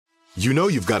You know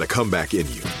you've got a comeback in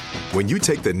you. When you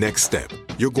take the next step,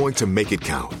 you're going to make it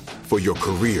count. For your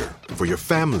career, for your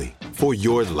family, for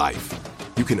your life.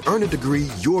 You can earn a degree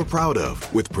you're proud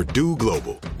of with Purdue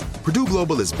Global. Purdue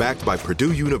Global is backed by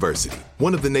Purdue University,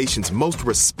 one of the nation's most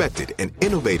respected and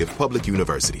innovative public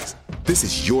universities. This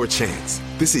is your chance.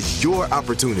 This is your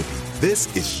opportunity.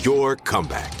 This is your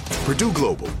comeback. Purdue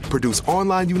Global, Purdue's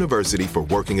online university for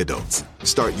working adults.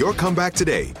 Start your comeback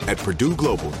today at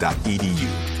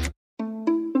purdueglobal.edu.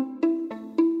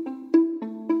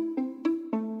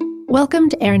 Welcome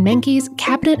to Aaron Mahnke's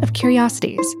Cabinet of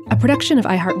Curiosities, a production of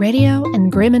iHeartRadio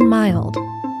and Grim and Mild.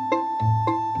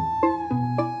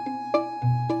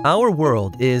 Our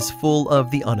world is full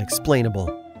of the unexplainable.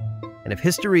 And if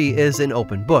history is an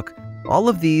open book, all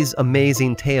of these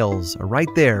amazing tales are right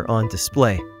there on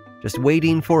display, just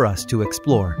waiting for us to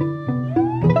explore.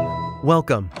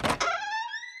 Welcome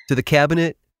to the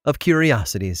Cabinet of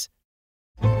Curiosities.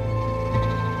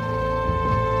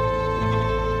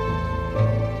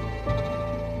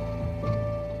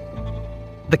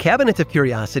 The Cabinet of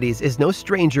Curiosities is no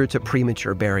stranger to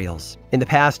premature burials. In the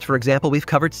past, for example, we've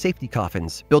covered safety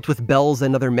coffins, built with bells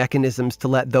and other mechanisms to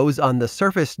let those on the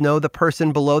surface know the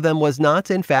person below them was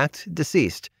not, in fact,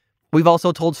 deceased. We've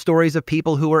also told stories of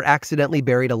people who were accidentally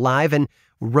buried alive and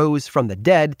rose from the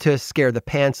dead to scare the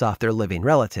pants off their living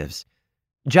relatives.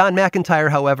 John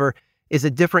McIntyre, however, is a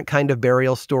different kind of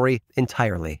burial story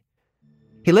entirely.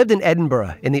 He lived in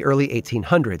Edinburgh in the early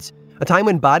 1800s, a time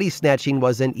when body snatching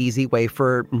was an easy way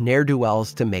for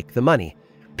ne'er-do-wells to make the money.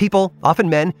 People, often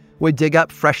men, would dig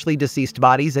up freshly deceased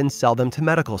bodies and sell them to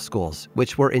medical schools,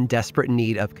 which were in desperate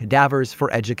need of cadavers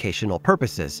for educational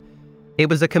purposes. It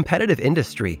was a competitive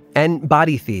industry, and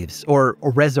body thieves, or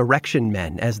resurrection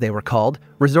men as they were called,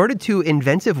 resorted to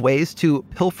inventive ways to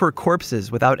pilfer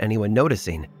corpses without anyone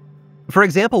noticing. For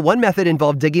example, one method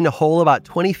involved digging a hole about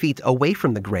 20 feet away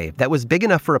from the grave that was big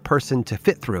enough for a person to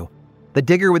fit through. The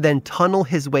digger would then tunnel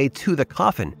his way to the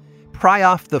coffin, pry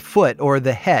off the foot or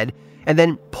the head, and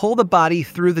then pull the body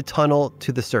through the tunnel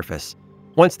to the surface.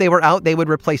 Once they were out, they would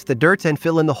replace the dirt and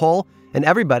fill in the hole, and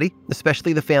everybody,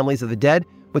 especially the families of the dead,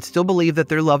 would still believe that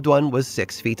their loved one was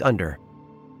 6 feet under.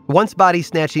 Once body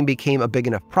snatching became a big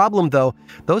enough problem, though,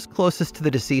 those closest to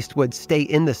the deceased would stay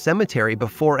in the cemetery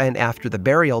before and after the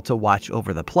burial to watch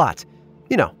over the plot.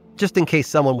 Just in case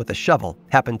someone with a shovel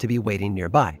happened to be waiting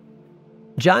nearby.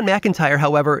 John McIntyre,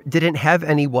 however, didn't have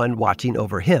anyone watching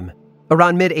over him.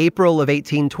 Around mid-April of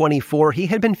 1824, he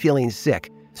had been feeling sick,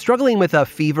 struggling with a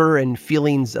fever and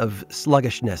feelings of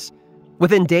sluggishness.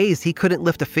 Within days, he couldn't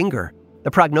lift a finger. The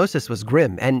prognosis was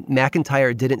grim, and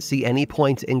McIntyre didn't see any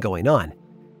point in going on.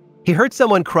 He heard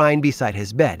someone crying beside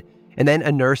his bed, and then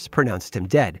a nurse pronounced him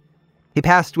dead. He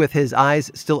passed with his eyes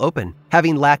still open,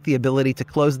 having lacked the ability to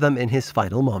close them in his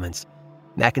final moments.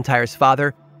 McIntyre's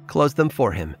father closed them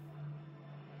for him.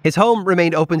 His home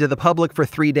remained open to the public for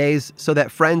 3 days so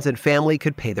that friends and family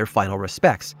could pay their final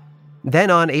respects. Then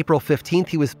on April 15th,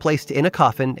 he was placed in a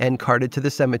coffin and carted to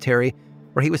the cemetery,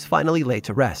 where he was finally laid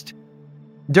to rest.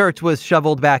 Dirt was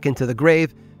shoveled back into the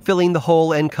grave, filling the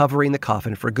hole and covering the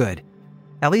coffin for good.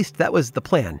 At least that was the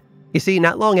plan. You see,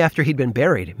 not long after he'd been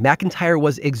buried, McIntyre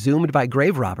was exhumed by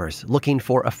grave robbers looking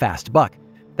for a fast buck.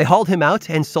 They hauled him out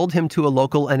and sold him to a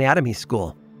local anatomy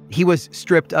school. He was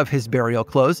stripped of his burial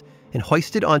clothes and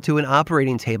hoisted onto an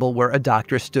operating table where a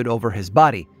doctor stood over his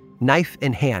body, knife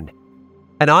in hand.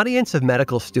 An audience of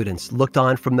medical students looked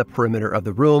on from the perimeter of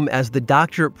the room as the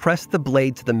doctor pressed the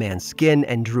blade to the man's skin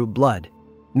and drew blood.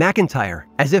 McIntyre,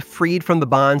 as if freed from the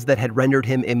bonds that had rendered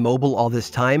him immobile all this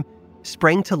time,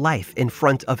 sprang to life in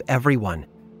front of everyone.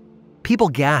 People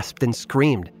gasped and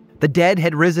screamed. The dead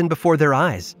had risen before their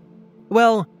eyes.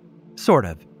 Well, sort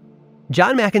of.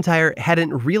 John McIntyre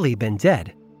hadn't really been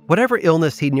dead. Whatever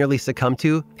illness he'd nearly succumbed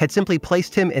to had simply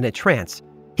placed him in a trance.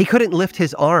 He couldn't lift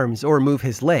his arms or move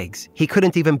his legs. He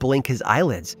couldn't even blink his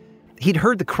eyelids. He'd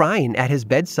heard the crying at his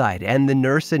bedside and the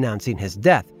nurse announcing his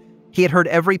death. He had heard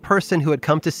every person who had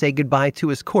come to say goodbye to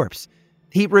his corpse.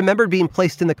 He remembered being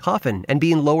placed in the coffin and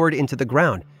being lowered into the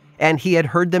ground, and he had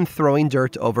heard them throwing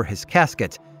dirt over his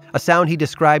casket, a sound he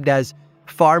described as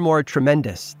far more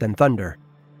tremendous than thunder.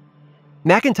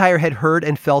 McIntyre had heard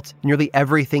and felt nearly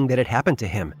everything that had happened to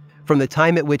him, from the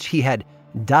time at which he had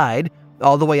died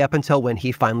all the way up until when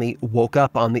he finally woke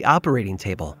up on the operating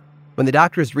table. When the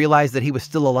doctors realized that he was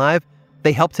still alive,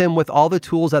 they helped him with all the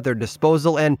tools at their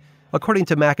disposal, and according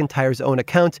to McIntyre's own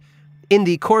account, in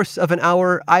the course of an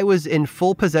hour, I was in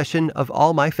full possession of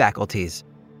all my faculties.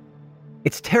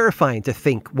 It's terrifying to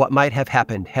think what might have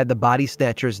happened had the body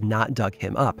snatchers not dug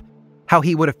him up, how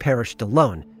he would have perished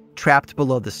alone, trapped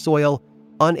below the soil,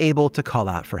 unable to call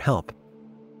out for help.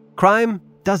 Crime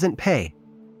doesn't pay,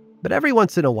 but every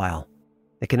once in a while,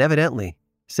 it can evidently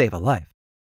save a life.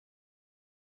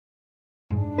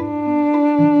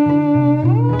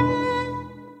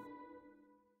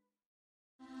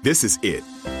 This is it.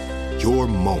 Your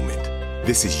moment.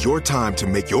 This is your time to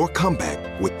make your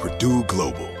comeback with Purdue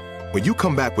Global. When you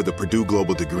come back with a Purdue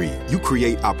Global degree, you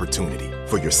create opportunity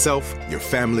for yourself, your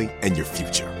family, and your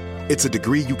future. It's a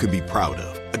degree you can be proud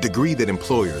of, a degree that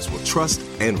employers will trust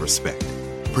and respect.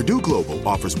 Purdue Global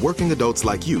offers working adults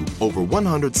like you over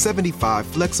 175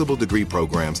 flexible degree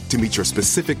programs to meet your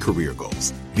specific career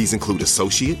goals. These include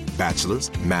associate,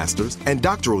 bachelor's, master's, and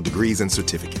doctoral degrees and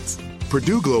certificates.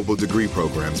 Purdue Global degree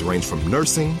programs range from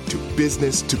nursing to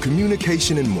business to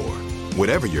communication and more.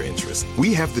 Whatever your interest,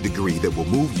 we have the degree that will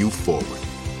move you forward.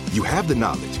 You have the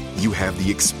knowledge, you have the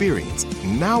experience.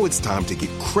 Now it's time to get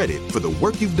credit for the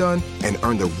work you've done and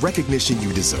earn the recognition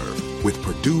you deserve with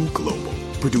Purdue Global,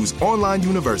 Purdue's online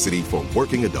university for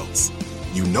working adults.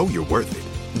 You know you're worth it.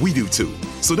 We do too.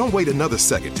 So don't wait another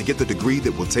second to get the degree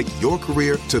that will take your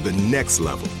career to the next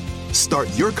level.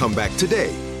 Start your comeback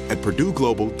today at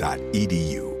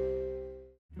purdueglobal.edu.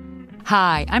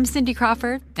 Hi, I'm Cindy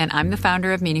Crawford, and I'm the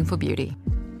founder of Meaningful Beauty.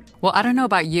 Well, I don't know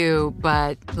about you,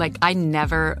 but I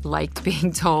never liked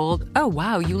being told, oh,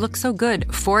 wow, you look so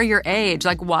good for your age.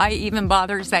 Why even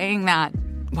bother saying that?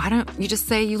 Why don't you just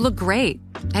say you look great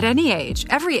at any age,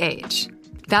 every age?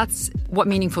 That's what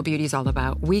Meaningful Beauty is all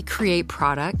about. We create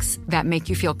products that make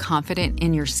you feel confident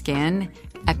in your skin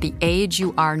at the age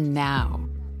you are now.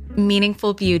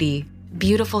 Meaningful Beauty.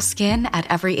 Beautiful skin at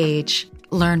every age.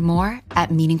 Learn more at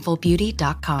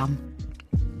meaningfulbeauty.com.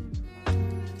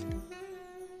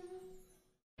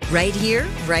 Right here,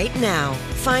 right now.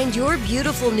 Find your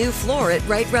beautiful new floor at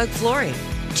Rite Rug Flooring.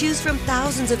 Choose from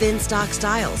thousands of in-stock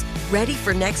styles, ready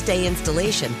for next day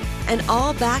installation, and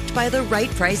all backed by the right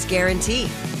price guarantee.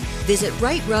 Visit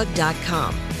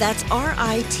riterug.com. That's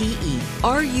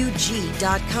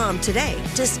RITERUG.com today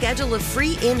to schedule a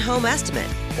free in-home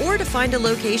estimate or to find a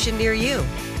location near you.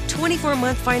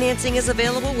 24-month financing is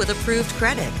available with approved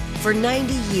credit. For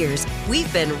 90 years,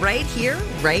 we've been right here,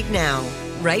 right now.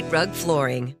 Rite Rug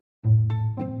Flooring.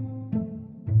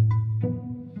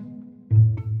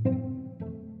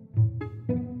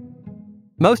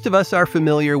 Most of us are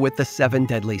familiar with the 7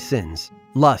 deadly sins: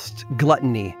 lust,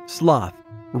 gluttony, sloth,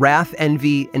 wrath,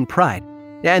 envy, and pride.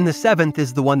 And the 7th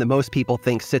is the one that most people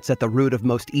think sits at the root of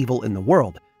most evil in the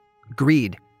world: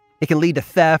 greed. It can lead to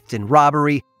theft and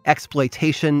robbery,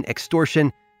 exploitation,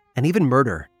 extortion, and even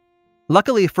murder.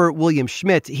 Luckily for William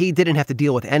Schmidt, he didn't have to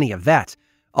deal with any of that.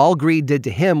 All greed did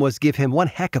to him was give him one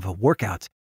heck of a workout.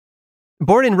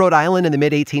 Born in Rhode Island in the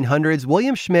mid-1800s,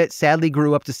 William Schmidt sadly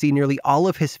grew up to see nearly all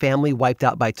of his family wiped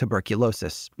out by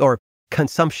tuberculosis, or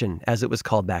consumption as it was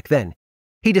called back then.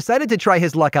 He decided to try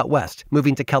his luck out west,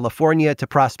 moving to California to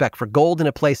prospect for gold in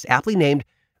a place aptly named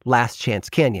Last Chance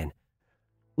Canyon.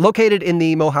 Located in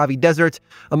the Mojave Desert,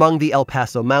 among the El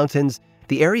Paso Mountains,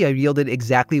 the area yielded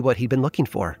exactly what he'd been looking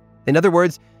for. In other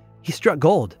words, he struck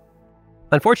gold.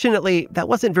 Unfortunately, that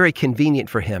wasn't very convenient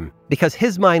for him, because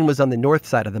his mine was on the north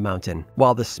side of the mountain,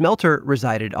 while the smelter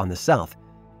resided on the south.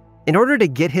 In order to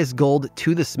get his gold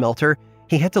to the smelter,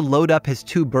 he had to load up his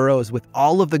 2 burros with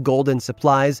all of the golden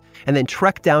supplies and then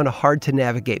trek down a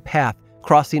hard-to-navigate path,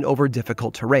 crossing over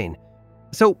difficult terrain.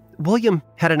 So William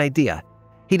had an idea.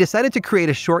 He decided to create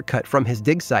a shortcut from his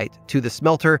dig site to the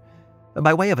smelter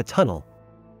by way of a tunnel.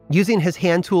 Using his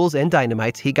hand tools and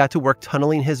dynamite, he got to work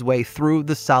tunneling his way through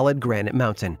the solid granite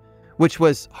mountain, which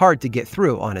was hard to get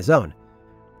through on his own.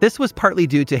 This was partly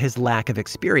due to his lack of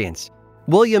experience.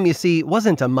 William, you see,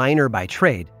 wasn't a miner by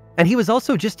trade, and he was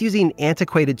also just using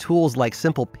antiquated tools like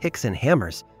simple picks and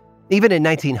hammers. Even in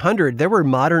 1900, there were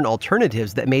modern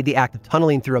alternatives that made the act of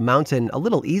tunneling through a mountain a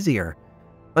little easier.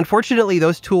 Unfortunately,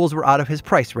 those tools were out of his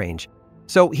price range,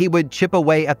 so he would chip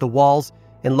away at the walls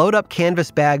and load up canvas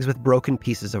bags with broken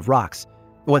pieces of rocks.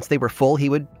 Once they were full, he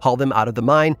would haul them out of the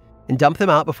mine and dump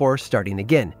them out before starting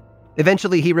again.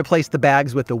 Eventually, he replaced the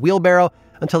bags with a wheelbarrow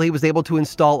until he was able to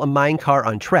install a mine car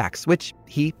on tracks, which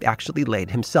he actually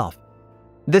laid himself.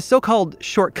 This so-called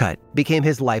shortcut became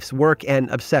his life's work and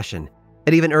obsession.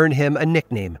 It even earned him a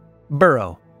nickname,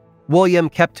 Burro. William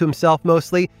kept to himself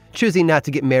mostly, choosing not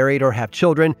to get married or have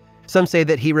children. Some say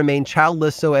that he remained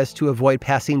childless so as to avoid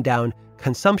passing down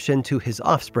consumption to his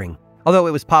offspring, although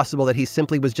it was possible that he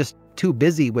simply was just too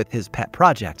busy with his pet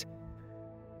project.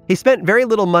 He spent very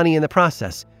little money in the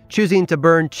process, choosing to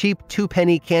burn cheap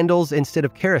 2-penny candles instead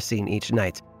of kerosene each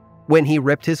night. When he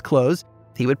ripped his clothes,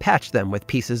 he would patch them with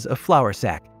pieces of flour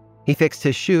sack. He fixed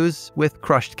his shoes with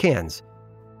crushed cans.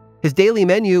 His daily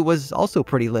menu was also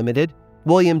pretty limited: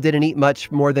 William didn't eat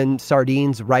much more than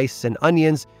sardines, rice, and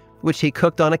onions, which he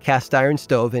cooked on a cast iron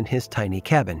stove in his tiny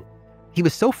cabin. He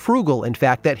was so frugal, in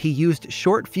fact, that he used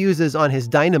short fuses on his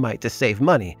dynamite to save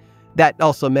money. That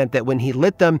also meant that when he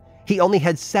lit them, he only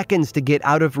had seconds to get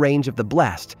out of range of the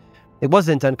blast. It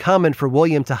wasn't uncommon for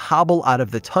William to hobble out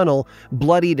of the tunnel,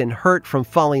 bloodied and hurt from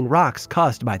falling rocks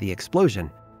caused by the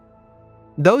explosion.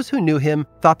 Those who knew him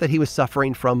thought that he was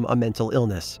suffering from a mental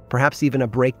illness, perhaps even a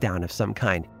breakdown of some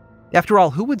kind. After all,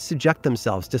 who would subject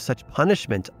themselves to such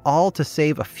punishment, all to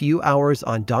save a few hours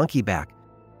on donkey back?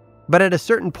 But at a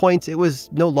certain point, it was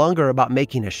no longer about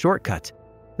making a shortcut.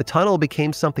 The tunnel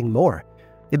became something more.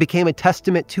 It became a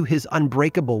testament to his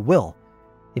unbreakable will.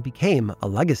 It became a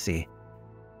legacy.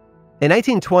 In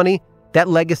 1920, that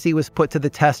legacy was put to the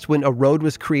test when a road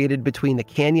was created between the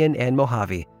canyon and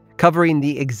Mojave, covering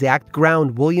the exact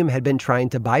ground William had been trying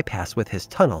to bypass with his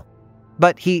tunnel.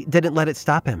 But he didn't let it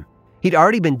stop him. He'd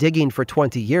already been digging for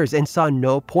 20 years and saw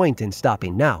no point in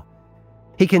stopping now.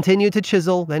 He continued to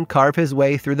chisel and carve his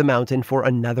way through the mountain for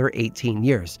another 18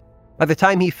 years. By the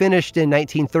time he finished in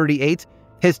 1938,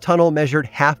 his tunnel measured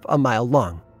half a mile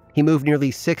long. He moved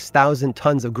nearly 6,000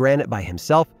 tons of granite by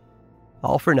himself,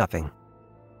 all for nothing.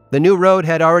 The new road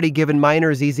had already given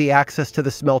miners easy access to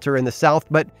the smelter in the south,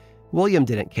 but William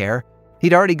didn't care.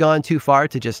 He'd already gone too far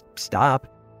to just stop.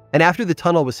 And after the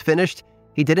tunnel was finished,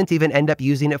 he didn't even end up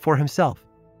using it for himself.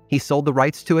 He sold the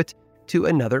rights to it to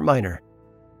another miner.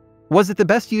 Was it the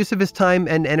best use of his time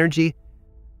and energy?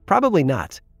 Probably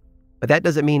not. But that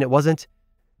doesn't mean it wasn't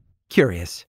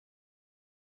curious.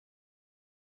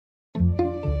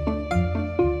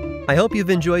 I hope you've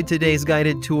enjoyed today's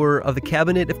guided tour of the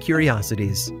Cabinet of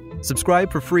Curiosities.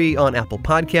 Subscribe for free on Apple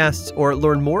Podcasts or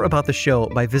learn more about the show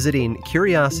by visiting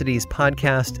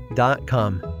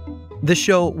curiositiespodcast.com. This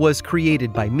show was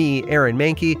created by me, Aaron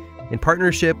Mahnke, in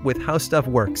partnership with How Stuff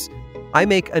Works. I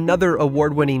make another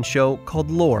award-winning show called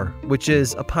Lore, which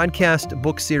is a podcast,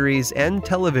 book series, and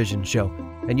television show,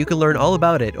 and you can learn all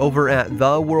about it over at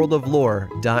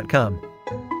theworldoflore.com.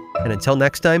 And until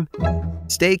next time,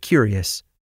 stay curious.